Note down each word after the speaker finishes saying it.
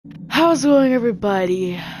How's it going,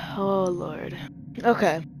 everybody? Oh, Lord.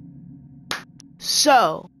 Okay.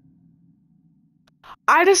 So,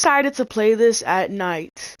 I decided to play this at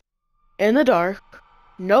night. In the dark.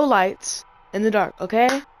 No lights. In the dark,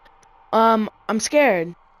 okay? I'm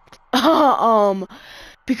scared.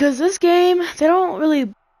 Because this game, they don't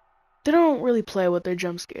really play with their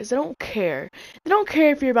jump scares. They don't care. They don't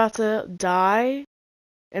care if you're about to die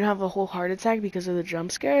and have a whole heart attack because of the jump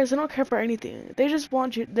scares. They don't care for anything. They just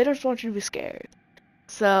want you to be scared.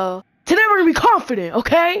 So, today we're gonna be confident,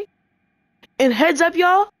 okay? And heads up,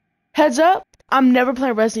 y'all. Heads up. I'm never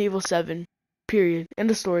playing Resident Evil 7. Period. End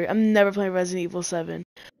of story. I'm never playing Resident Evil 7.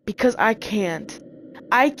 Because I can't.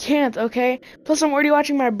 I can't, okay? Plus, I'm already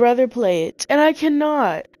watching my brother play it. And I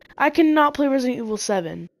cannot. I cannot play Resident Evil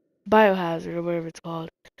 7. Biohazard, or whatever it's called.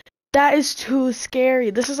 That is too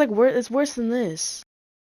scary. This is like, it's worse than this.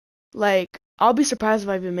 Like, I'll be surprised if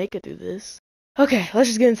I even make it through this. Okay, let's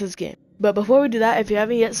just get into this game. But before we do that, if you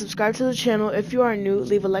haven't yet, subscribe to the channel. If you are new,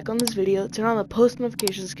 leave a like on this video. Turn on the post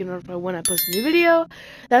notifications to get notified when I post a new video.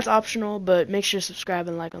 That's optional, but make sure to subscribe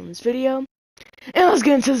and like on this video. And let's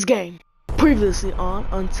get into this game. Previously on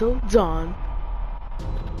Until Dawn.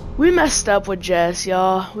 We messed up with Jess,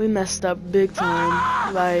 y'all. We messed up big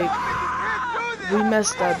time. Like, we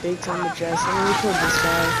messed up big time with Jess. And we killed this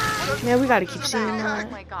guy. Man, we gotta keep seeing that. Oh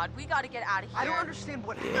my god, we gotta get out of here. I don't understand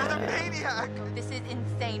what Yeah. You're the maniac. This is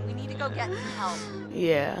insane. We need to go get some help.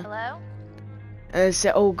 Yeah. Hello? And it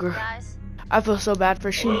said, oh, girl. Guys? I feel so bad for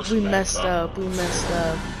we messed up. We messed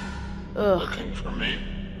up. Ugh. Looking for me?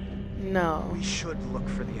 No. We should look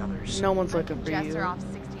for the others. No one's looking for Jess you. are off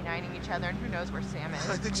 69ing each other, and who knows where Sam I is.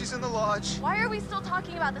 think she's in the lodge. Why are we still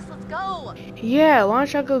talking about this? Let's go! Yeah, why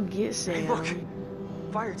don't y'all go get Hey, Sam? look.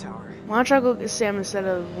 Fire tower. Why don't y'all go get Sam instead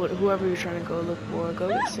of whoever you're trying to go look for? Go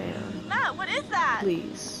get Sam. Matt, what is that?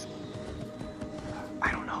 Please.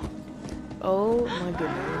 I don't know. Oh my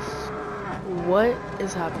goodness. What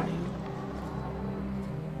is happening?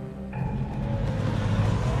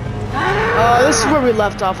 Oh, this is where we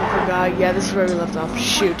left off, I forgot. Yeah, this is where we left off.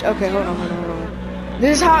 Shoot. Okay, hold on.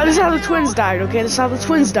 This is how the twins died, okay? This is how the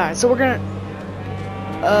twins died. So we're gonna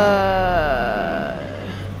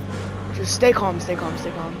just stay calm. Stay calm.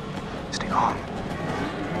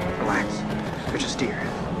 Relax. They're just deer.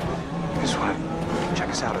 They just want to check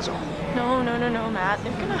us out is all. No, Matt.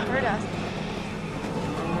 They're gonna hurt us.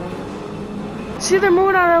 See, they're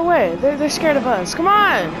moving out of our way. They're scared of us. Come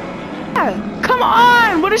on. Yeah, come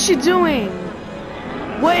on. What is she doing?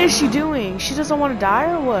 What is she doing? She doesn't want to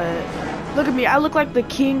die or what? Look at me. I look like the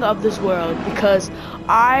king of this world because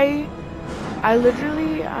I'm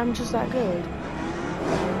just that good.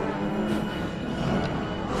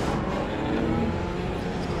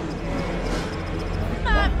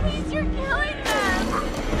 Matt, please, you're killing them!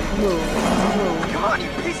 Move. Come on, you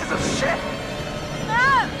pieces of shit!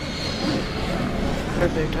 Matt!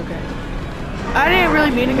 Perfect, okay. I didn't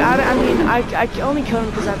really mean to. I only killed him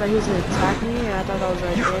because I thought he was gonna attack me, and I thought that was the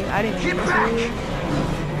right thing. I didn't mean to.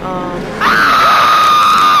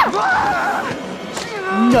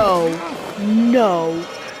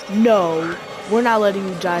 No. We're not letting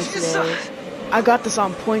you die today. I got this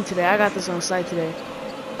on point today. I got this on site today.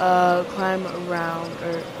 Climb around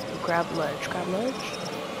or grab ledge.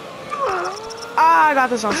 I got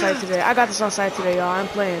this on site today. Y'all. I'm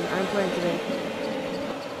playing today.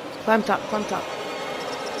 Climb top.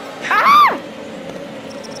 Ah!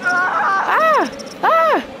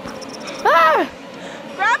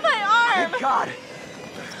 Grab my arm! Thank God!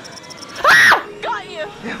 Got you!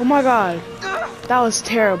 Oh my god. That was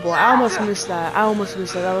terrible. I almost missed that.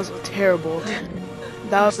 That was terrible.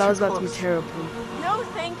 That was about to be terrible. No,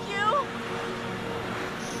 thank you!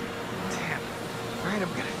 Damn. Alright, I'm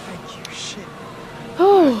gonna thank you. Shit.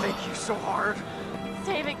 Oh. Thank you so hard.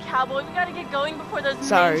 Save it, cowboy. We gotta get going before those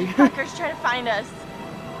Sorry. mangy fuckers try to find us.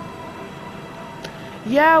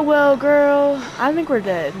 Yeah, well, girl, I think we're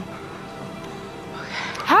dead.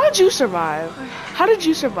 How did you survive?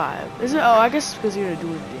 Is it? Oh, I guess it's because you didn't do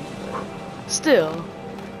anything. But still.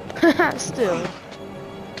 Still.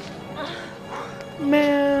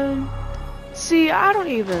 Man. See, I don't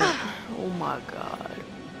even. Oh my god.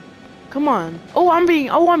 Come on. Oh, I'm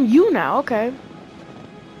you now. Okay.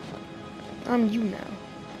 I'm you now.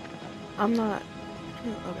 I'm not.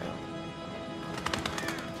 Okay.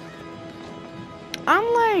 I'm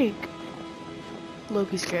like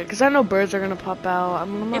low-key scared because I know birds are gonna pop out.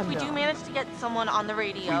 I'm not If we do dumb. manage to get someone on the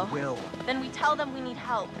radio, We will. then we tell them we need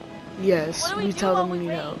help. Yes, What do we we tell do them while we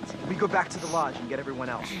we need wait? help. We go back to the lodge and get everyone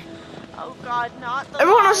else. Oh god, not the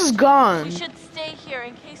Everyone else lodge. is gone. We should stay here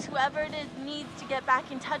in case whoever it is needs to get back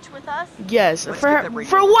in touch with us. Yes, Let's for get her, that radio.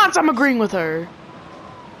 for once I'm agreeing with her.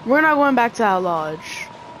 We're not going back to that lodge.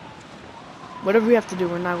 Whatever we have to do,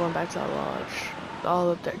 we're not going back to that lodge.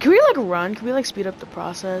 All up there. Can we like run? Can we like speed up the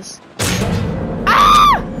process?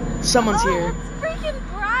 Ah! Someone's here. It's freaking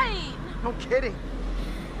bright. No kidding.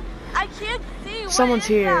 I can't see. Someone's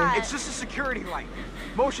what is here. That? It's just a security light.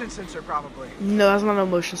 Motion sensor, probably. No, that's not a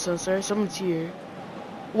motion sensor. Someone's here.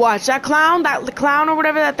 Watch that clown, or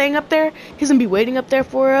whatever that thing up there. He's gonna be waiting up there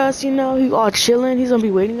for us. You know, he's all chilling. He's gonna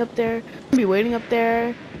be waiting up there.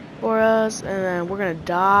 For us, and then we're gonna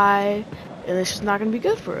die, and it's just not gonna be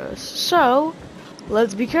good for us. So,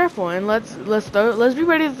 let's be careful and let's be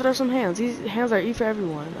ready to throw some hands. These hands are E for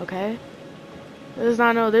everyone. Okay. There's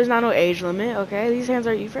not no age limit. Okay. These hands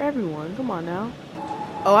are E for everyone. Come on now.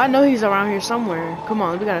 Oh, I know he's around here somewhere. Come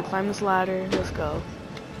on, we gotta climb this ladder. Let's go.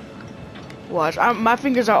 Watch, my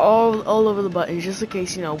fingers are all over the buttons, just in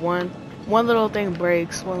case, you know, one little thing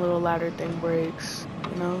breaks, one little ladder thing breaks,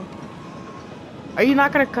 you know. Are you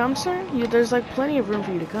not gonna come, sir? There's like plenty of room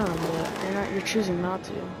for you to come, but you're choosing not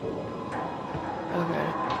to. Okay,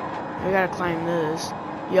 we gotta climb this.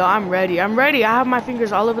 Yo, I'm ready. I have my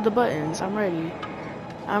fingers all over the buttons. I'm ready,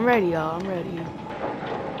 y'all. I'm ready.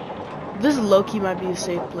 This low-key might be a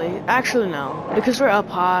safe place. Actually, no, because we're up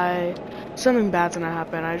high. Something bad's gonna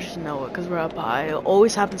happen. I just know it because we're up high. It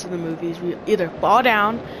always happens in the movies. We either fall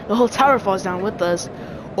down, the whole tower falls down with us,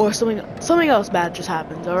 or something else bad just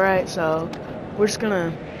happens. All right, so we're just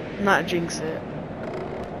gonna not jinx it.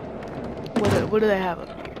 What do they have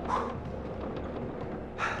up here?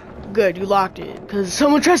 Good, you locked it. Cause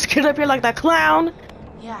someone tries to get up here like that clown.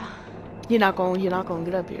 Yeah. You're not gonna get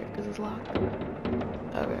up here because it's locked.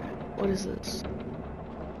 Okay, what is this?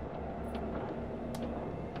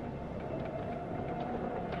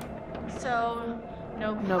 So,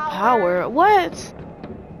 no power. What?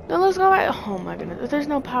 Then let's go back. Oh my goodness. If there's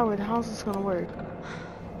no power, then how's this gonna work?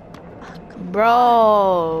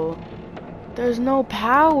 Bro, there's no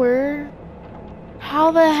power.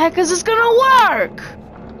 How the heck is this gonna work?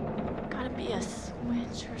 Gotta be a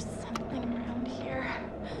switch or something around here.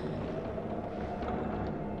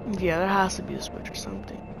 Yeah, there has to be a switch or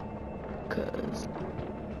something. Cause,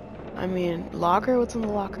 I mean, locker? What's in the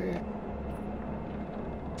locker?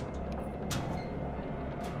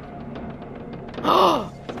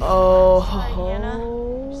 Diana,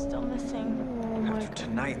 we're still missing. Oh my After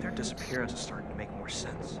tonight, their disappearance is starting to make more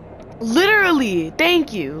sense. Literally,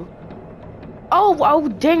 thank you. Oh,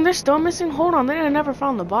 dang, they're still missing? Hold on, they never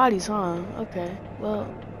found the bodies, huh? Okay, well,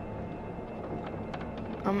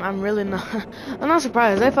 I'm really not, I'm not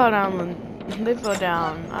surprised. They fell down,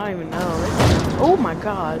 I don't even know. Oh my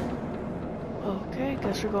god. Okay,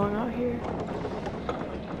 guess we're going out here.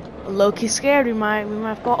 Low-key scared, we might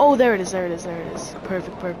fall. Oh, there it is.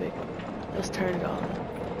 Perfect. Let's turn it on.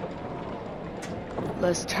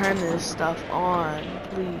 Let's turn this stuff on,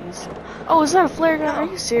 please. Oh, is that a flare gun? Are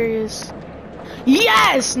you serious?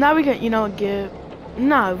 Yes! Now we can, you know,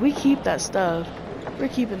 we keep that stuff. We're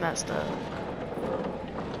keeping that stuff.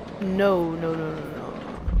 No.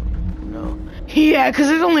 Yeah, because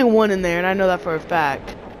there's only one in there, and I know that for a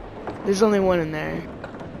fact. There's only one in there.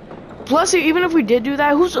 Plus, even if we did do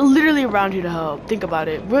that, who's literally around here to help? Think about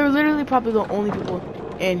it. We're literally probably the only people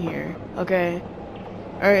in here, okay?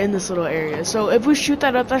 Or in this little area. So if we shoot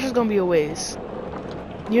that up, that's just gonna be a waste.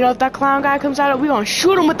 You know, if that clown guy comes out, we're gonna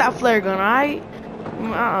shoot him with that flare gun, alright?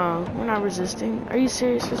 We're not resisting. Are you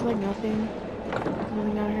serious? There's like nothing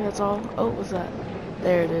down here, that's all? Oh, what's that?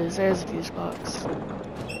 There it is. There's a fuse box.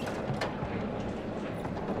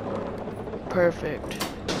 Perfect.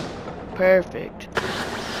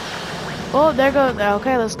 Oh, there goes.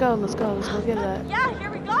 Okay, let's go get that. Yeah, here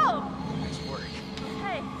we go. Nice work.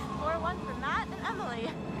 Hey, floor 1 for Matt and Emily.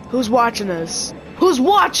 Who's watching us?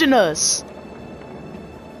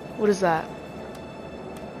 What is that?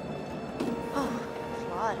 Oh,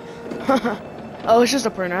 flood. Oh, it's just a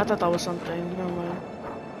printer. I thought that was something. Never mind.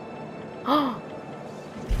 Oh.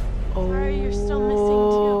 Sorry, you're still missing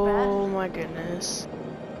too, Brett. Oh my goodness.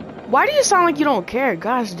 Why do you sound like you don't care?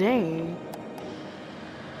 Gosh dang.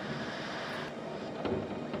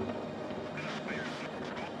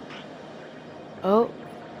 Oh.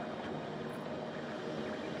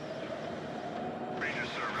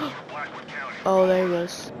 Oh, there he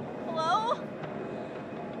goes. Hello?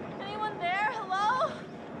 Anyone there? Hello?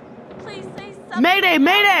 Please say something. Mayday!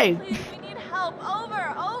 Please, we need help.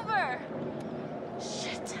 Over.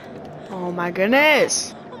 Shit. Oh my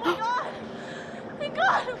goodness. Oh my god. Thank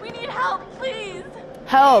God. We need help, please.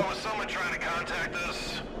 Help. Was someone trying to contact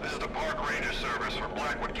us? This is the Park Ranger Service for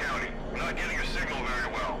Blackwood County. We're not getting your signal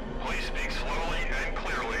very well. Please speak slowly and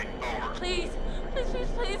clearly. Over. Please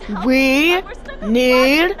help. We We're stuck on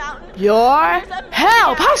need Blackwood Mountain. your There's a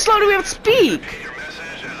Help! How slow do we have to speak? Your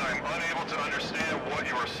message is I'm unable to understand what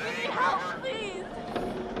you are saying. Help, Over. please.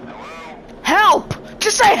 Hello? Help!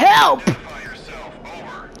 Just say help! Identify yourself.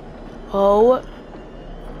 Over. Oh.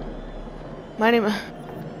 My name.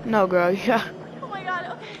 No, girl. Yeah. Oh my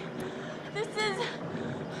god, okay. This is...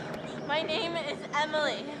 My name is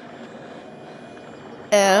Emily.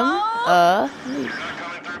 You're not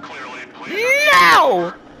coming through clearly. Please.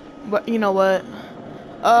 No! But you know what?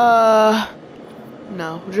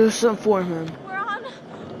 No. Just inform him. We're on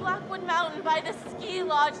Blackwood Mountain by the ski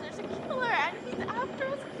lodge. There's a killer and he's after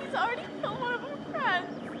us. He's already killed one of our friends.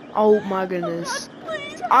 Oh my goodness. God,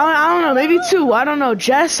 please. I don't know. Maybe two. I don't know.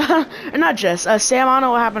 Jess. Or not Jess. Sam. I don't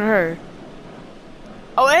know what happened to her.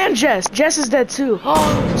 Oh, and Jess. Jess is dead too.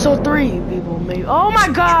 Oh, so 3 people. Maybe. Oh my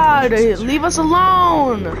God! Leave us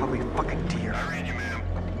alone. Probably a fucking deer. I read you, ma'am.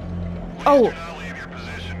 Oh. Do not leave your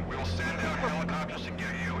position. We will send out helicopters to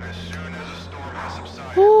get you as soon as the storm has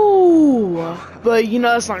subsided. Ooh. But you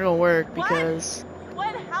know that's not gonna work What? because.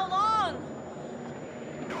 When? How long?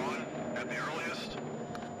 Dawn at the earliest.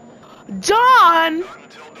 Dawn. Not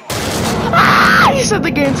until dawn. Ah! You said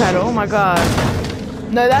the game title. Oh my God.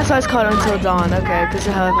 No, that's why it's called Until Dawn. Okay, because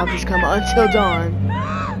the helicopters come until dawn.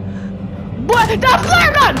 What? The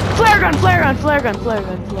flare gun! Flare gun! Flare gun! Flare gun! Flare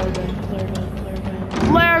gun! Flare gun! Flare gun! Flare gun!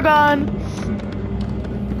 Flare gun!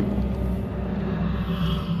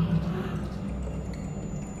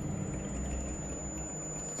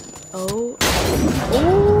 Oh.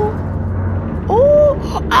 Oh. Oh.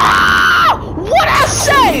 Ah! What did I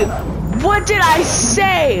say? What did I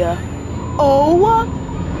say? Oh.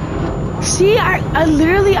 See, I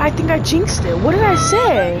literally, I think I jinxed it. What did I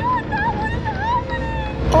say?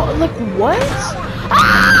 Oh, like what?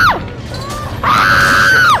 Ah!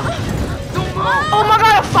 Ah! Oh my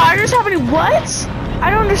God, a fire is happening. What?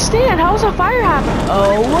 I don't understand. How is a fire happening?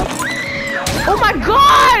 Oh. Oh my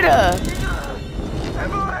God!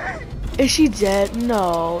 Is she dead?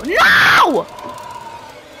 No. No!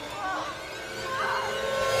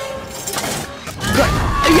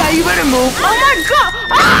 Yeah, you better move. Oh my God!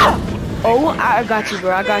 Ah! Oh, I got you,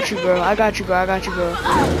 bro. I got you, bro. I got you, bro. I got you, bro.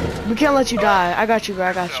 We can't let you die. I got you, bro.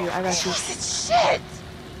 I got you. I got you. Shit!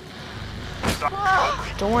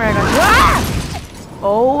 Don't worry, I got you. Ah!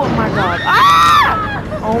 Oh my God. Ah!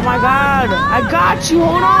 Oh my God. I got you.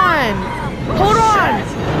 Hold on. Hold on.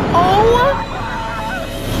 Oh.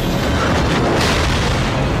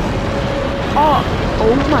 Oh.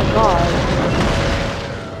 Oh my God.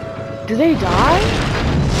 Do they die?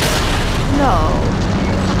 No.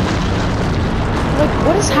 Like,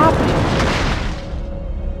 what is happening?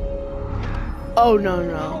 Oh, no,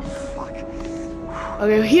 no. Fuck.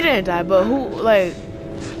 Okay, he didn't die, but who, like...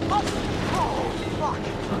 Oh, fuck.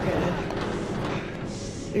 Okay.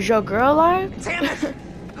 Is your girl alive? Damn it.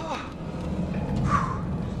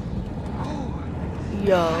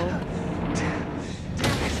 Yo.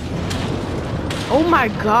 Oh my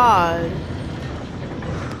God.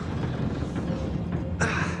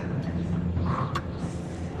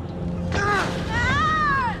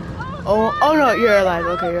 Oh no, you're alive.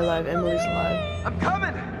 Okay, you're alive. Emily's alive. I'm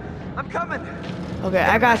coming. I'm coming. Okay,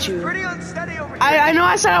 I got you. Pretty unsteady over here. I know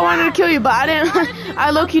I said I wanted to kill you, but I didn't. I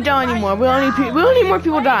low-key don't anymore. We don't need more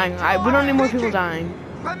people dying. We don't need more people dying.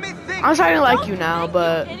 Let me think. I'm starting to like you now,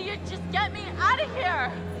 but Idiot, just get me out of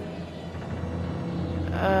here!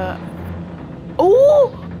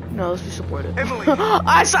 oh no, let's be supportive. Emily.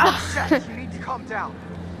 I saw. Seth, you need to calm down.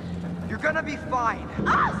 You're gonna be fine.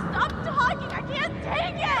 Ah, stop talking! I can't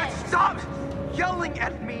take it! Stop yelling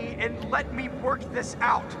at me and let me work this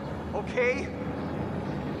out, okay?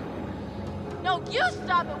 No, you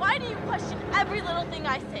stop it! Why do you question every little thing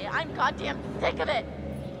I say? I'm goddamn sick of it!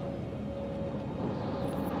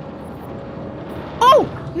 Oh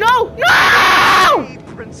no, no! Hey,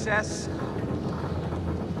 princess.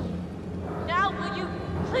 Now, will you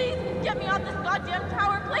please get me off this goddamn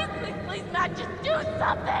tower? Please, please, please, Matt, just do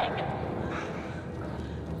something!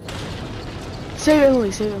 Save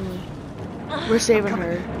Emily, save Emily. We're saving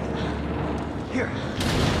her. Here.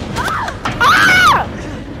 Ah!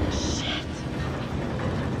 Shit!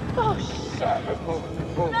 Oh, shit!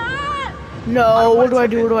 Oh. Matt! No, what do I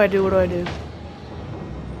do? What do I do? What do I do?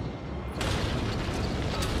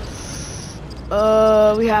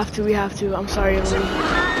 We have to. I'm sorry, Emily.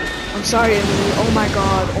 I'm sorry, Emily. Oh my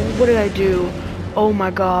God. Oh, what did I do? Oh my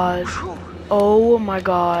God. Oh my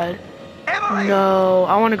God. Emily! No,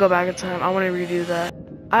 I want to go back in time. I want to redo that.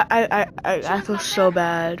 I feel so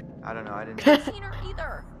bad. I don't know, I didn't. Seen her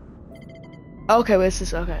either. Okay, wait, this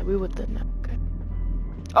is okay. We with them now. Okay.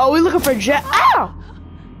 Oh, we looking for Jet. Ow!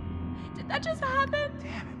 Did that just happen?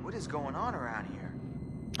 Damn it, what is going on around here?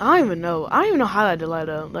 I don't even know. I don't even know how that did light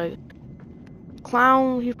up. Like,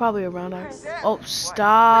 clown, he's probably around us. Oh,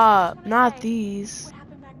 stop. Not these. What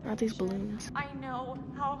happened back Not there, these Shay? balloons. I know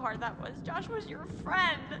how hard that was. Josh was your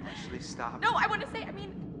friend. Ashley, stop. No, I want to say, I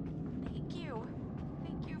mean, thank you.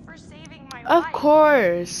 Thank you for saving my Of life.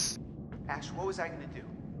 course. Ash, what was I gonna do?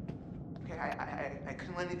 Okay, I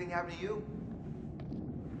couldn't let anything happen to you.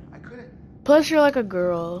 I couldn't. Plus, you're like a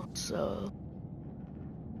girl, so.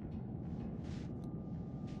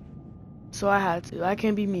 So I had to. I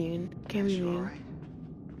can't be mean. Can't Ash, be you mean. alright?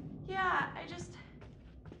 Yeah,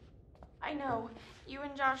 I know. You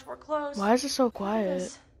and Josh were close. Why is it so Look at quiet?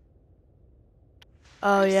 this.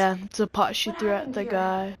 Oh Chris, yeah, it's a pot she what threw at happened the here?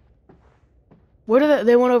 guy. Where did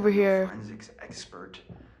they went over I'm a here? forensics expert,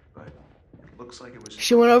 but it looks like it was.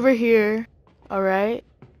 She went over here. All right.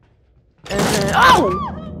 And then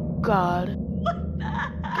oh God.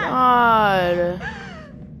 God.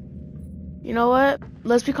 You know what?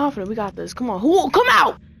 Let's be confident. We got this. Come on. Who? Come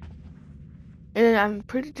out. And then I'm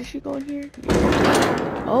pretty. Did she go in here?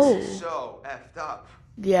 Oh. This is so effed up.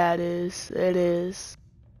 Yeah, it is. It is.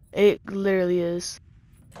 It literally is.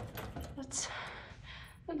 That's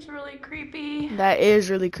really creepy. That is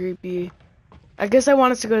really creepy. I guess I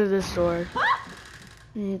wanted to go to this store.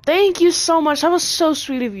 Thank you so much. That was so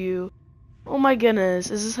sweet of you. Oh my goodness.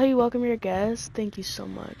 Is this how you welcome your guests? Thank you so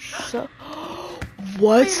much. So, Wait a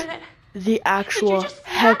what minute. the actual just see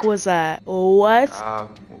heck that? was that? What?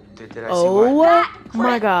 Did I see Oh what?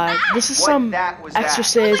 my God. This is What some that was that?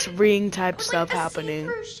 Exorcist ring type It was stuff like a happening.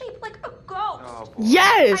 see-through shape, like a ghost. Oh, boy.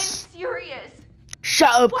 Yes. I'm serious. Shut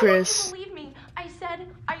up, Why Chris. don't you believe me? I said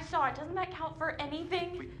I saw it. Doesn't that count for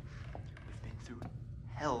anything? We've been through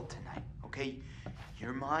hell tonight, okay?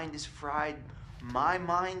 Your mind is fried. My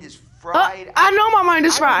mind is fried. I know my mind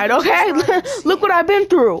is fried, okay? Look what I've been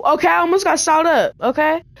through, okay? I almost got shot up,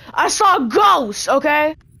 okay? I saw a ghost,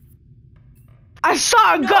 okay? I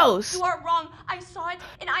saw a No, ghost. you are wrong. I saw it,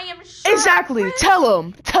 and I am sure. Exactly. Chris. Tell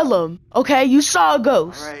him, okay? You saw a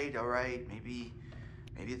ghost. All right. Maybe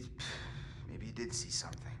you did see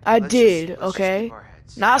something. I Let's did, just okay? keep our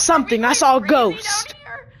heads. Not Are we something. I going saw a crazy ghost, down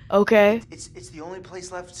here? okay? It's the only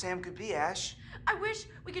place left Sam could be, Ash. I wish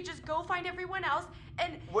we could just go find everyone else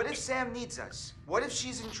and. What if Sam needs us? What if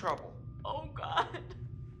she's in trouble? Oh God.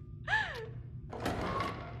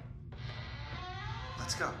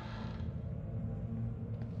 Let's go.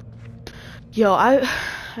 Yo, I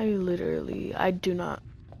literally, I do not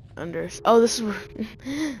understand. Oh, this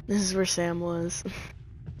is where Sam was.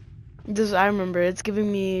 I remember. It's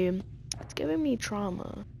giving me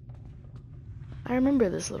trauma. I remember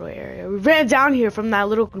this little area. We ran down here from that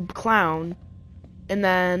little clown, and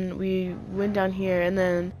then we went down here, and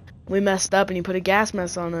then we messed up, and he put a gas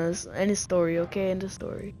mask on us. End of story, okay? End of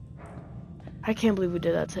story. I can't believe we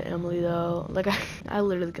did that to Emily, though. Like, I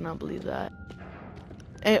literally cannot believe that.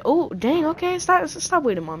 And, oh, dang, okay, stop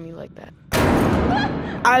waiting on me like that.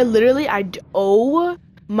 Oh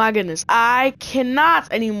my goodness, I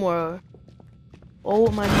cannot anymore.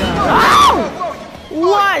 Oh my God.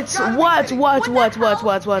 What?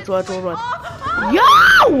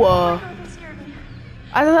 Yo! That scared me.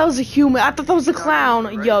 I thought that was a human. I thought that was a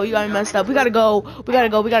clown. Yo, you got me messed up. We gotta go.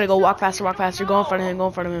 Walk faster. Go in front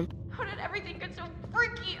of him. How did everything get so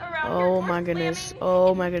freaky around here? Oh Doors my goodness. slamming,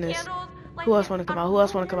 Oh my and goodness. candles, Who else like, wanna come I'm out? Who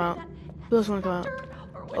else wanna wondering come out? if Who else wanna come out? doctor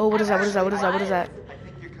or Oh, what is that? whatever What is that? I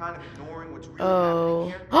think you're kind of ignoring what's really Oh.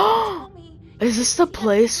 happening here. Tell me, Is this the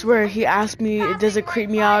place where he asked me, does it creep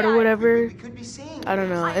me out or whatever? We could be seeing. I don't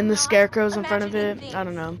know. I'm And the not scarecrow's in front of it. imagining I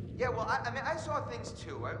don't know. Yeah, well, I mean, I saw things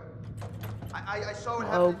too. I saw what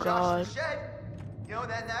Oh, happened to Josh God. in the shed. You know,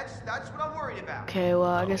 that's what I'm worried about. Okay, well,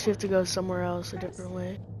 I guess we have to go somewhere else, a different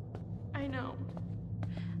way. I know.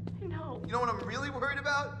 You know what I'm really worried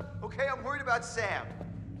about? Okay, I'm worried about Sam.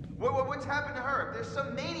 What's happened to her? If there's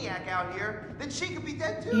some maniac out here, then she could be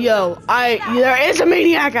dead too. Yo, there is a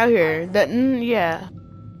maniac out here. Yeah.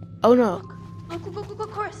 Oh no.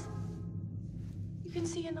 Look, Chris. You can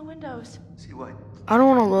see in the windows. See what? I don't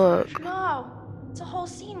want to look. No, it's a whole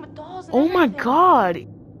scene with dolls and Oh my everything. God.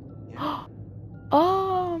 Yeah.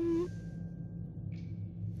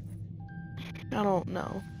 I don't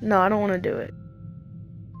know. No, I don't want to do it.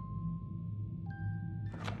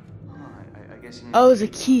 I guess you need Oh, to it's a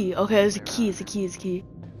key. Okay, it's a key. It's a key.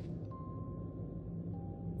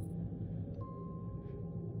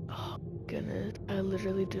 Oh, goodness. I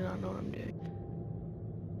literally do not know what I'm doing.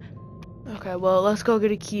 Okay, well, let's go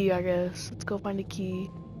get a key, I guess. Let's go find a key.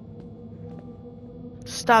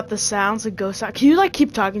 Stop the sounds of ghost sound. Can you, like,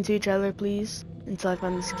 keep talking to each other, please? Until I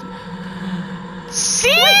find this key. See?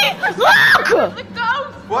 Look! The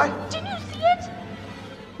ghost! What? Didn't you see it?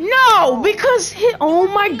 No, because oh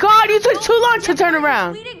my god, you took too long to turn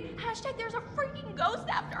around. Hashtag there's a freaking ghost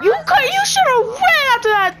after You us. you should have ran after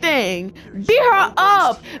that thing. Beat her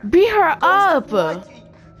up. Beat her up. What?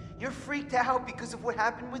 You're freaked out because of what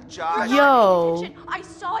happened with Josh. Yo. I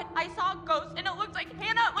saw it. I saw a ghost, and it looked like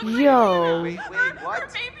Hannah. It looked Yo. like Hannah. Wait, what? Her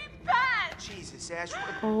baby's bad. Jesus, Ash.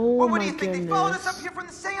 Oh what my do you think? They followed us goodness. up here from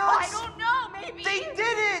the seance? I don't know. Maybe They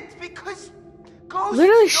didn't because ghosts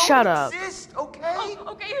Literally, don't shut up. exist, okay? Oh,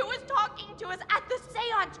 okay, who was talking to us at the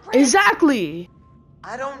seance, Chris? Exactly.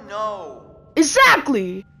 I don't know.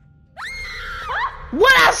 Exactly.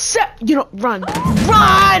 What I said. You know, run.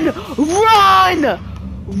 Run. Run.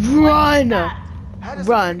 Run. How does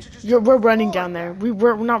Run. the creature just We're running fall down like there. that?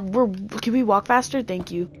 We're not. Can we walk faster?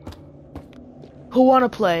 Thank you. Who wanna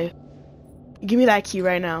play? Give me that key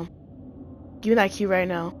right now. Give me that key right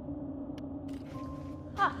now.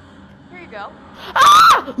 Huh. Here you go.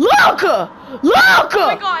 Ah! Look! Look! Oh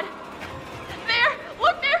my god. There.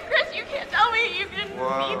 Look there, Chris. You can't tell me you didn't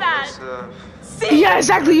see that. See? Yeah,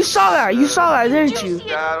 exactly. You saw that. You saw that, didn't Did you you? see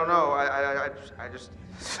it? I don't know. I just.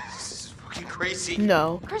 This is fucking crazy.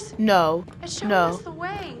 No. Chris, No. it's showing No. us the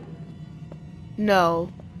way.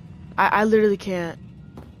 No. I literally can't.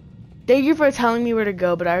 Thank you for telling me where to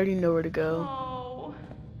go, but I already know where to go. Oh.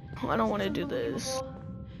 I don't want to do this.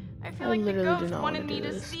 I feel I like the literally do ghost not wanted wanna me do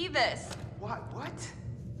to this. see this. What?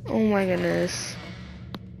 Oh my goodness.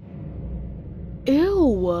 Ew.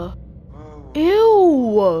 Whoa.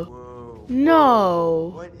 Ew. Whoa.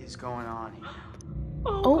 No. What is going on here?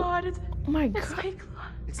 Oh, Oh. god, it's my it's god. like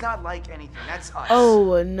It's not like anything. That's us.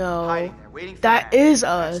 Oh no. Hiding there, waiting for That Hannah. is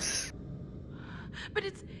us. but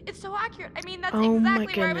it's so accurate. I mean, that's Oh my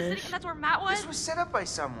exactly where I was sitting. goodness. That's where Matt was. This was set up by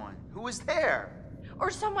someone. Who was there? Or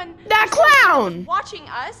someone That or someone clown! watching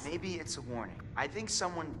us. Maybe it's a warning. I think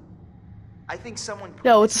someone.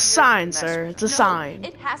 No, it's a is here sign, to mess sir. with It's a us. sign.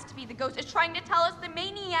 It has to be the ghost. It's trying to tell us the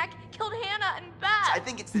maniac killed Hannah and Beth. I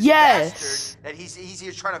think it's this Yes. bastard that he's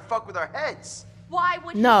here trying to fuck with our heads. Why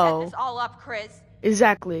would he No. set this all up, Chris?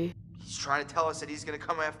 Exactly. He's trying to tell us that he's gonna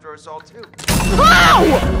come after us all too.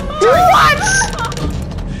 Oh! What?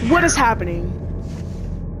 What is happening?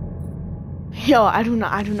 Yo, I do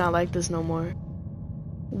not like this no more.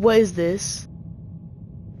 What is this?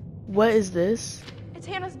 What is this? It's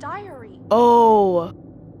Hannah's diary. Oh.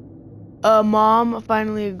 Mom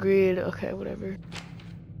finally agreed. Okay, whatever.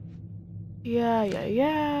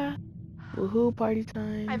 Yeah. Woohoo, party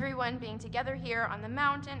time. Everyone being together here on the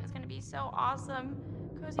mountain is going to be so awesome.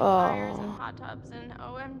 Cozy Oh. fires and hot tubs and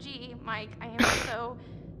OMG, Mike, I am so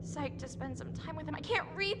psyched to spend some time with him. I can't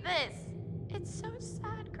read this. It's so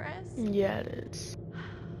sad, Chris. Yeah, it is.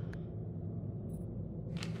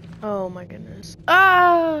 Oh my goodness.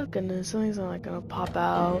 Ah, goodness. Something's not gonna pop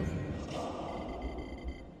out.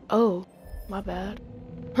 Oh, my bad.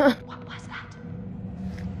 What was that?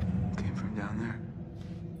 Came from down there.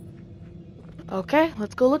 Okay,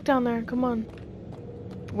 let's go look down there. Come on.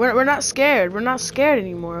 We're not scared. We're not scared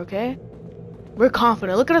anymore. Okay. We're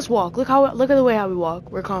confident. Look at us walk. Look at the way how we walk.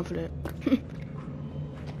 We're confident.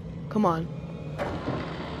 Come on.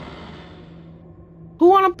 Who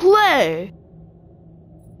wanna play?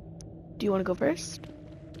 Do you wanna go first?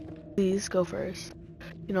 Please go first.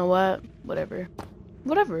 You know what? Whatever.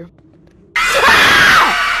 What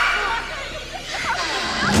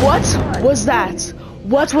was that?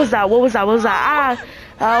 What was that?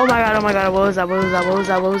 Ah! Oh my god, what was that? Oh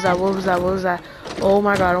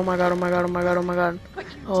my god. But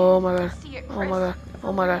you Oh didn't my god. see it, Oh Chris. my god. For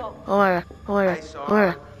Oh my god. real. Oh my god. Oh my I god. saw Oh my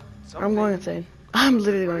god. something. I'm going insane. I'm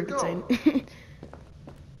literally going Where'd it insane.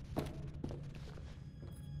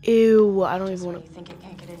 Ew, I don't even So want you to. think it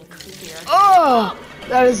can't get any creepier? Oh,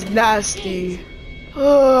 that is nasty.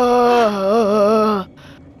 Oh,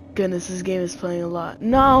 goodness, this game is playing a lot.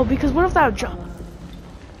 No, because what if that jump?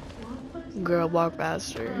 Girl, walk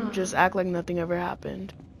faster. Just act like nothing ever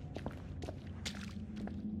happened.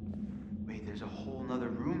 Wait, there's a whole nother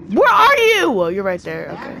room. Where are you? You're right there.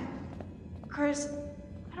 Okay. Chris,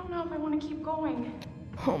 I don't know if I want to keep going.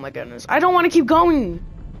 Oh my goodness. I don't want to keep going.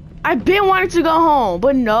 I've been wanting to go home,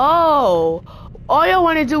 but no. All y'all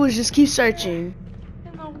want to do is just keep searching.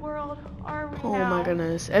 In the world are we Oh now? my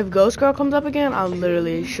goodness. If Ghost Girl comes up again, I'm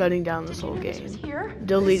literally shutting down this whole This was game. here?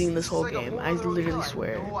 Deleting this is whole like a game. whole I other literally world. I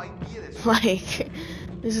swear. had no idea this. Like,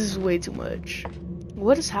 this is way too much.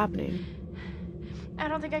 What is happening? I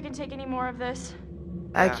don't think I can take any more of this.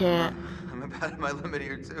 I Yeah, can't. I'm about at my limit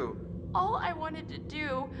here too. All I wanted to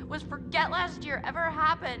do was forget last year ever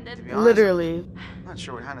happened To and be honest, Literally. I'm not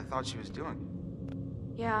sure what Hannah thought she was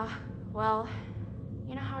doing. yeah, well,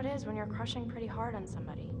 you know how it is when you're crushing pretty hard on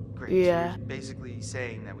somebody. Great. Yeah. So you're basically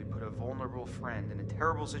saying that we put a vulnerable friend in a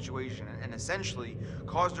terrible situation and essentially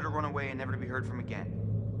caused her to run away and never to be heard from again.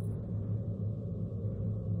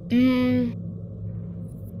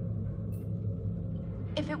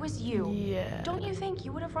 If it was you, Yeah. don't you think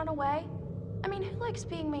you would have run away? I mean, who likes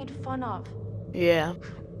being made fun of? Yeah.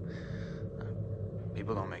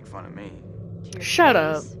 People don't make fun of me. To your Shut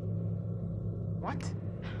up. face. What?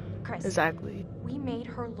 Chris, Exactly. we made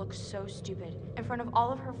her look so stupid in front of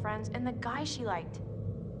all of her friends and the guy she liked.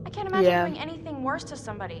 I can't imagine Yeah. doing anything worse to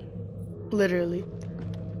somebody. Literally.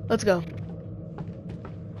 Let's go.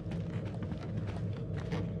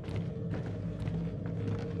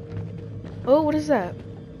 Oh, what is that?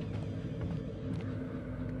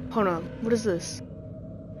 Hold on. What is this?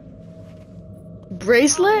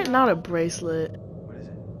 Bracelet? Not a bracelet. What is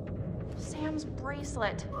it? Sam's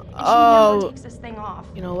bracelet. And she Oh. never takes this thing off.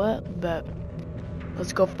 You know what? Bet.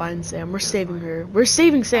 Let's go find Sam. We're saving her. We're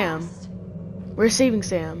saving Sam. Fast. We're saving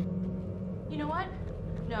Sam. You know what?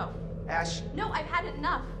 No. Ash, No, I've had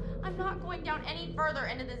enough. I'm not going down any further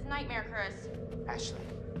into this nightmare, Chris. Ashley,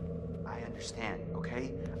 I understand,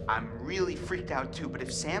 okay? I'm really freaked out too, but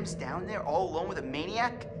if Sam's down there all alone with a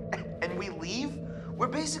maniac and we leave, we're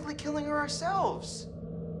basically killing her ourselves.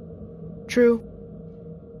 True.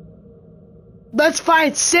 Let's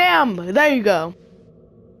find Sam! There you go.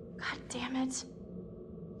 God damn it.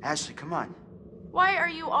 Ashley, come on. Why are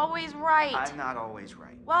you always right? I'm not always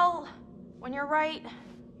right. Well, when you're right,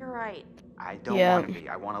 you're right. I don't Yeah. want to be.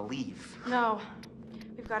 I want to leave. No.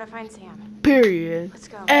 We've got to find Sam. Period. Let's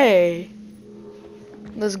go. Hey.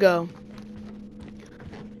 Let's go.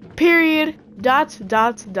 Period. Dot,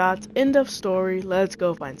 dot, dot. End of story. Let's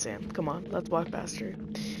go find Sam. Come on. Let's walk past her.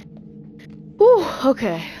 Whew.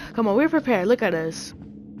 Okay. Come on. We're prepared. Look at us.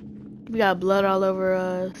 We got blood all over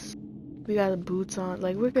us. We got the boots on.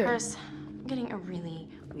 Like, we're good. Chris, I'm getting a really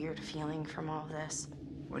weird feeling from all of this.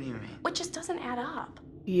 What do you mean? It just doesn't add up.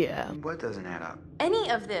 Yeah. What doesn't add up?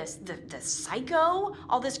 Any of this, the psycho,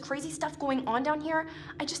 all this crazy stuff going on down here,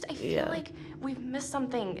 I feel Yeah. like we've missed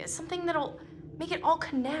something that'll make it all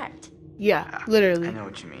connect. Yeah. Literally. I know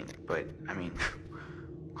what you mean, but I mean,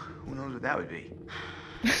 who knows what that would be?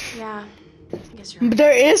 Yeah, I guess you're But right.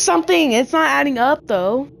 there is something. It's not adding up,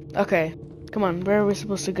 though. Okay. Come on. Where are we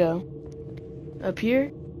supposed to go? Up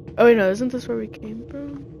here? Oh, wait, no. Isn't this where we came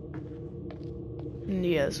from?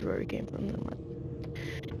 Yeah, this is where we came from.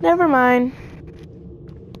 Never mind.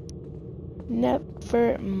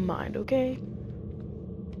 Never mind, okay?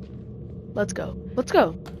 Let's go. Let's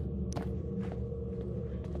go.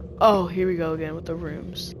 Oh, here we go again with the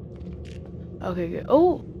rooms. Okay, good.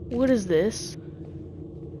 Oh, what is this?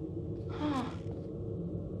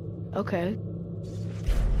 Okay.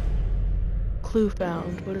 Clue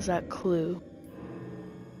found. What is that clue?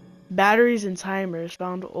 Batteries and timers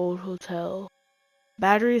found old hotel.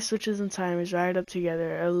 Batteries, switches, and timers wired up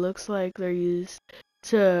together. It looks like they're used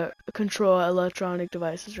to control electronic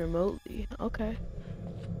devices remotely. Okay.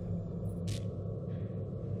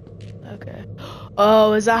 Okay.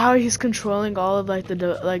 Oh, is that how he's controlling all of like the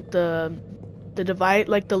device,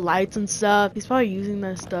 like the lights and stuff? He's probably using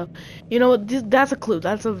that stuff. You know what? That's a clue.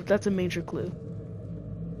 That's a major clue.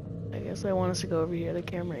 I guess I want us to go over here. The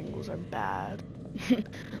camera angles are bad.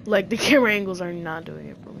 Like the camera angles are not doing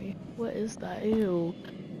it for me. What is that? Ew.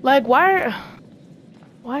 Like why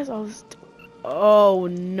is all this? Oh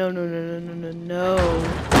no.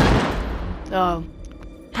 Oh,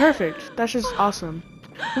 perfect. That's just awesome.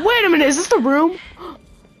 Wait a minute. Is this the room?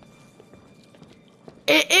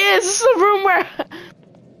 It is. This is the room where.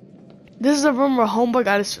 This is the room where Homeboy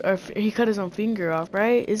got his. Or he cut his own finger off,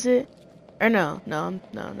 right? Is it? Or no, never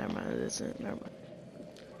mind. It isn't. Never mind.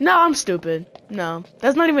 No, I'm stupid. No,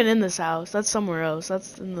 that's not even in this house. That's somewhere else.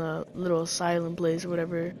 That's in the little asylum place or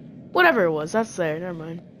whatever. Whatever it was, that's there. Never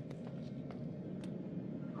mind.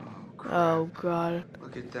 Oh, crap. Oh god.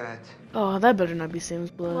 Look at that. Oh, that better not be Sam's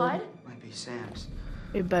blood. Blood? Might be Sam's.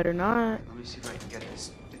 It better not. Let me see if I can get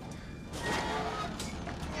this.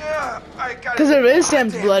 Yeah, I got it. Because if it is Ah,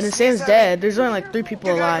 Sam's damn, blood and Sam's Sam. dead, there's only like 3 people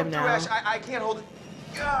You gotta alive come through, now. Ash. I can't hold it.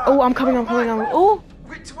 Ah. Oh, I'm coming. Oh!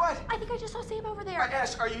 Wait, what? I think I just saw Sam over there.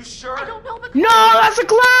 Ash, are you sure? I don't know, but No, that's a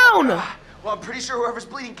clown! Well, I'm pretty sure whoever's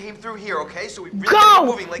bleeding came through here, okay? So we really Go! gotta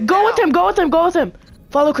get moving, like Go now. with him.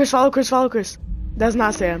 Follow Chris. That's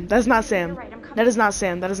not Sam. That's not Sam. You're right, I'm coming. That is not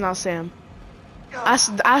Sam. I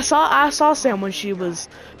saw Sam when she was,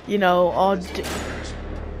 you know, all.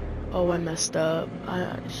 Oh, I messed up.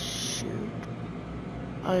 Shoot.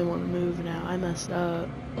 I don't want to move now. I messed up.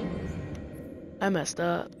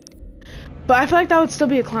 But I feel like that would still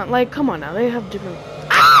be a clown. Like, come on now. They have different.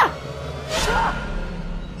 Ah!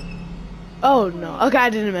 Oh no. Okay, I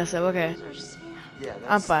didn't mess up. Okay. Those are Sam. Yeah,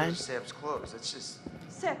 that's, I'm fine. those are Sam's clothes. That's just.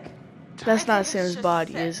 Sick. That's I not think it's Sam's just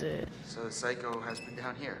body, sick. is it? So the psycho has been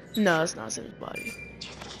down here. No, it's not Sam's body. Do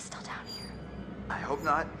you think he's still down here? I hope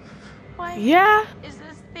not. Why Yeah. is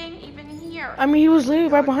this thing even here? I mean, he was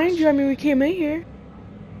literally right behind you. I mean, we came in here.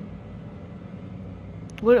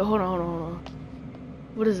 What? Hold on.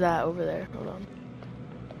 What is that over there? Hold on.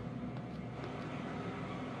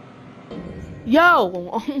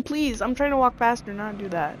 Yo, please! I'm trying to walk faster, not do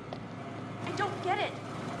that. I don't get it.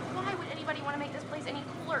 Why would anybody want to make this place any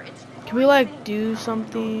cooler? It's Can we like freezing. do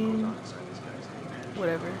something?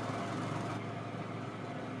 Whatever.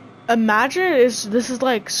 Imagine this is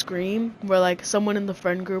like Scream, where like someone in the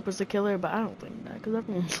friend group was the killer, but I don't think that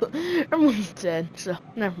because everyone's dead. So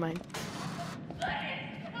never mind.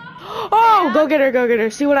 Oh, go get her!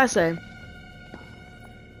 See what I say?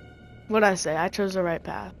 What I say? I chose the right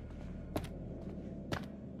path.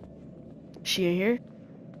 She in here?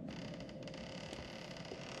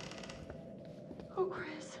 Oh,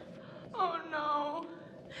 Chris. Oh no.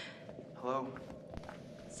 Hello?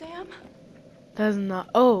 Sam? That's not.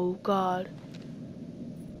 Oh God.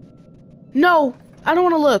 No, I don't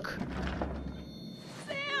want to look.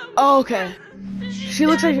 Sam! Oh, okay. She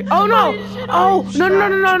looks like. Oh no! Oh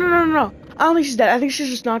no! I don't think she's dead. I think she's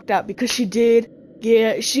just knocked out because she did.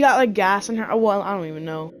 Yeah, she got like gas in her. Well, I don't even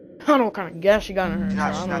know. I don't know what kind of gas she got in her. No,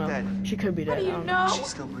 I she's don't not know. dead. She could be How dead. do I you don't know? She's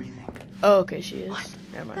still breathing. Oh, okay, she is.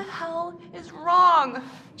 Never What the mind. hell is wrong?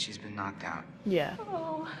 She's been knocked out. Yeah.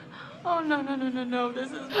 Oh no.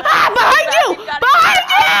 This is Ah, behind you! We've gotta get out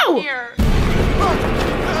of Behind you! here.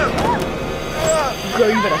 Girl,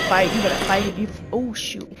 you better fight. You. Oh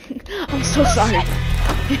shoot. I'm so sorry.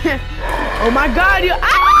 Oh my God, you.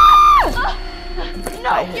 Ah!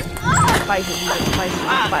 No, Fight him.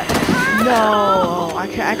 No, I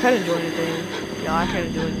couldn't do anything. No, I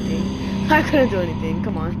couldn't do anything.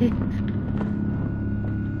 Come on.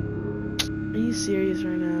 Are you serious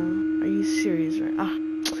right now?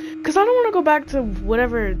 Cause I don't want to go back to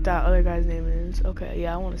whatever that other guy's name is. Okay,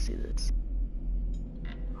 yeah, I want to see this.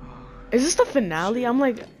 Is this the finale? I'm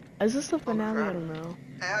like, is this the finale? I don't know.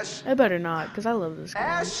 Ash! I better not, cause I love this game.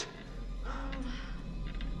 Ash!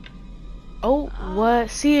 Oh, what?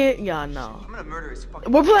 See it? Yeah, no. I'm gonna murder his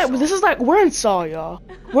fucking We're playing. soul. This is like we're in Saw, y'all.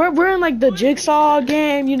 We're in like the Jigsaw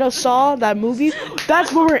game, you know, Saw, that movie.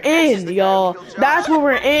 That's what we're in, y'all. That's what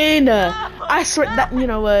we're in. I swear that you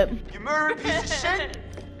know what? You murdered piece of shit!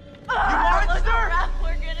 Look monster! around,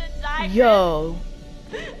 we're gonna die. Yo,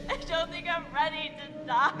 I don't think I'm ready to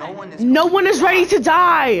die. no one is ready to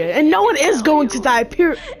die, and no one is going to die.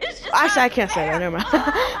 Period. It's just Actually, I can't say that. Never mind.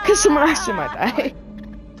 Cause someone actually might die.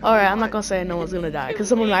 All right, I'm not gonna say no one's gonna die, cause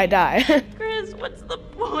someone might die. Chris, what's the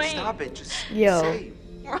point? Stop it, just Yo. say.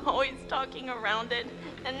 We're always talking around it,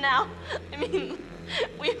 and now, I mean,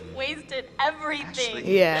 we've wasted everything.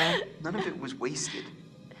 Ashley. Yeah. None of it was wasted.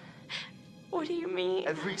 What do you mean?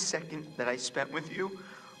 Every second that I spent with you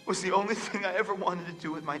was the only thing I ever wanted to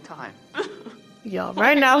do with my time. Yo,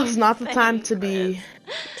 right now is not the time to be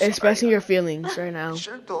expressing your feelings right now. I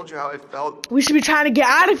should have told you how I felt. We should be trying to get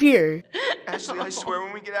out of here. Ashley, I swear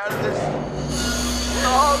when we get out of this.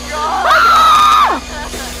 Oh God!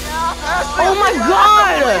 Ashley, Oh my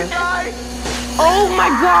God! die! Oh my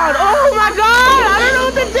God! Oh my God! I don't know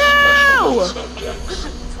what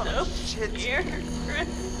to do! Shit. Here, Chris.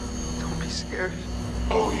 Don't be scared.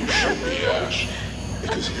 Oh, you should be, Ash.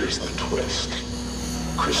 Because here's the twist.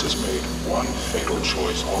 Chris has made one fatal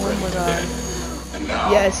choice already my today. God. And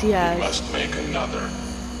now Yes, he has. must make another.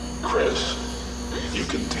 Chris, you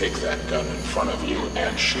can take that gun in front of you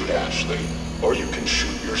and shoot Ashley, or you can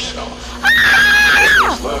shoot yourself.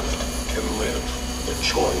 Whoever's left can live. The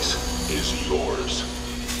choice is yours.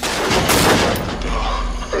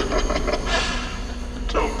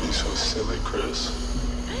 Don't be so silly, Chris.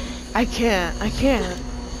 I can't. I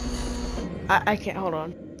can't, hold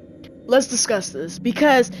on. Let's discuss this,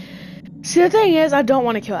 because, see, the thing is, I don't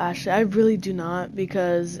want to kill Ashley. I really do not,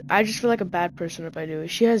 because I just feel like a bad person if I do it.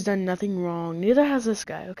 She has done nothing wrong. Neither has this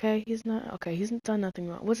guy, okay? He's done nothing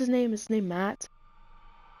wrong. What's his name? His name Matt?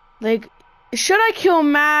 Like, should I kill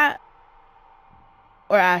Matt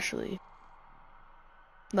or Ashley?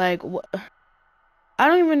 Like, what? I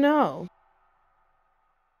don't even know.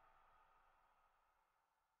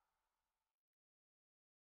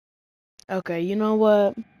 Okay, you know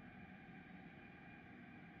what?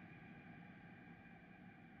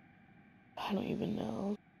 I don't even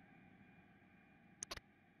know.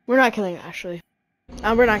 We're not killing Ashley.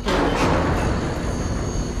 We're not killing Ashley.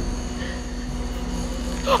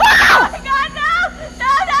 Oh my God, no!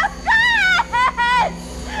 No, no, Chris!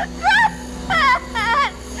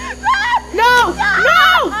 Chris!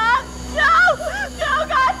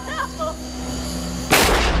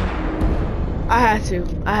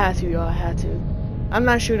 I'm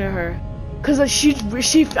not shooting her. Cause I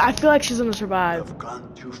feel like she's gonna survive. You've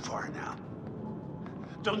gone too far now.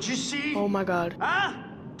 Don't you see? Oh my god. Huh?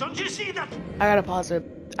 Don't you see that? I gotta pause it.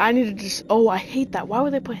 I need to just, oh, I hate that. Why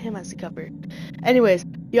would they put him as the cover? Anyways,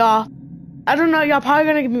 y'all, I don't know, y'all probably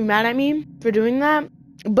gonna be mad at me for doing that,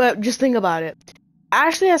 but just think about it.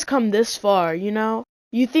 Ashley has come this far, you know?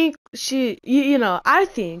 You think you know, I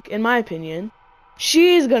think, in my opinion,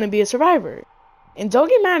 she's gonna be a survivor. And don't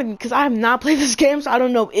get mad at me, because I have not played this game, so I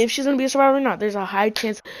don't know if she's gonna be a survivor or not. There's a high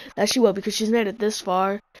chance that she will, because she's made it this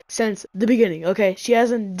far since the beginning, okay? She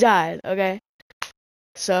hasn't died, okay?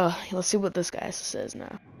 So, let's see what this guy says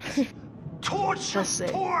now. Torture Let's see.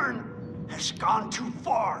 porn has gone too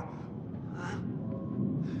far. Huh?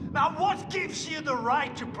 Now what gives you the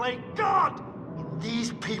right to play God in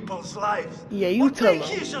these people's lives? Yeah, you what tell makes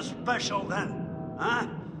them. you so special then? Huh?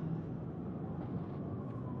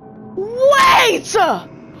 Wait!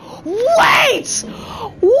 Wait!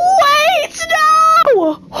 Wait!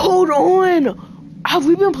 No! Hold on! Have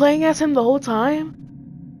we been playing as him the whole time?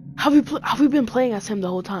 Have we been playing as him the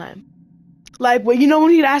whole time? Like, well, you know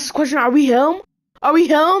when he'd ask this question, are we him? Are we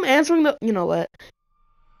him? Answering the, you know what?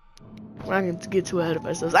 We're not going to get too ahead of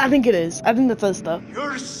ourselves. I think it is. I think that's us stuff.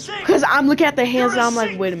 You're sick! Because I'm looking at the hands You're and I'm a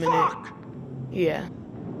like, sick wait a minute. fuck! Yeah.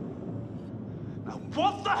 Now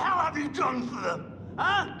what the hell have you done to them?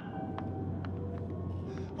 Huh?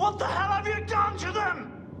 What the hell have you done to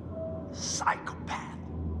them? Psychopath.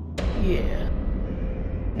 Yeah.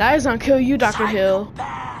 Now he's gonna kill you, Dr. Hill.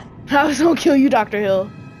 Psychopath. Now he's gonna kill you, Dr. Hill.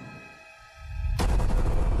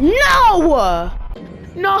 No!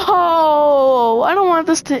 No! I don't want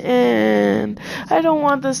this to end. I don't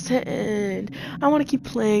want this to end. I want to keep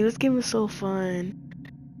playing. This game is so fun.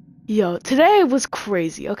 Yo, today was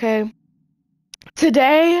crazy, okay?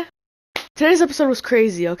 Today's episode was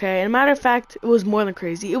crazy, okay? And a matter of fact, it was more than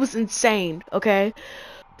crazy. It was insane, okay?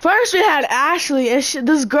 First, we had Ashley, and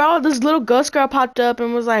this little ghost girl popped up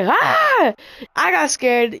and was like, ah! I got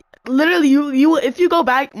scared. Literally, if you go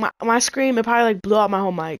back, my scream, it probably like blew out my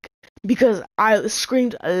whole mic because I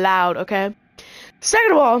screamed loud, okay?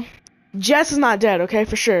 Second of all, Jess is not dead, okay,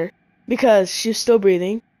 for sure, because she's still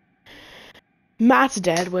breathing. Matt's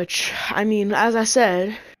dead, which, I mean, as I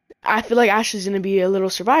said, I feel like Ashley's gonna be a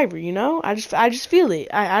little survivor, you know? I just feel it.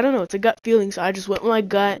 I don't know, it's a gut feeling, so I just went with my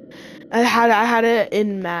gut. I had it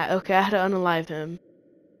in Matt, okay? I had to unalive him,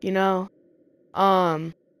 you know?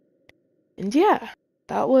 And yeah,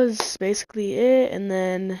 that was basically it. And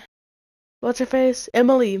then, what's her face?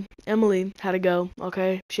 Emily had to go,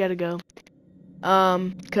 okay? She had to go.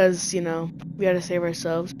 Cause, you know, we had to save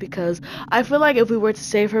ourselves, because I feel like if we were to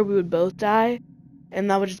save her, we would both die. And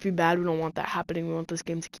that would just be bad. We don't want that happening. We want this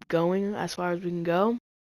game to keep going as far as we can go.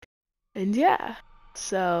 And yeah.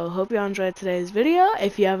 So, hope y'all enjoyed today's video.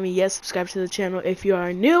 If you haven't yet, subscribe to the channel. If you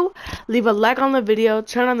are new, leave a like on the video.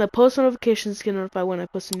 Turn on the post notifications to get notified when I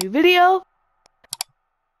post a new video.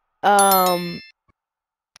 And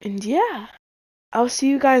yeah. I'll see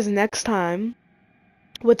you guys next time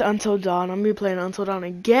with Until Dawn. I'm going to be playing Until Dawn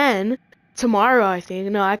again tomorrow, I think.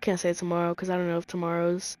 No, I can't say tomorrow because I don't know if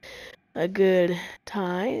tomorrow's a good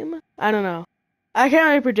time. I don't know. I can't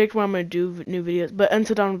really predict when I'm gonna do new videos, but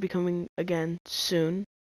Until Dawn will be coming again soon.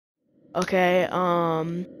 Okay,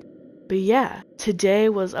 but yeah, today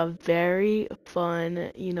was a very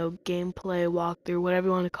fun, you know, gameplay walkthrough, whatever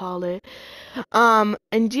you want to call it.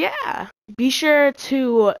 And yeah, be sure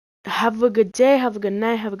to have a good day, have a good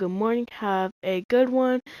night, have a good morning, have a good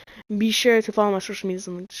one. Be sure to follow my social medias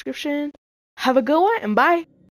in the description. Have a good one, and bye.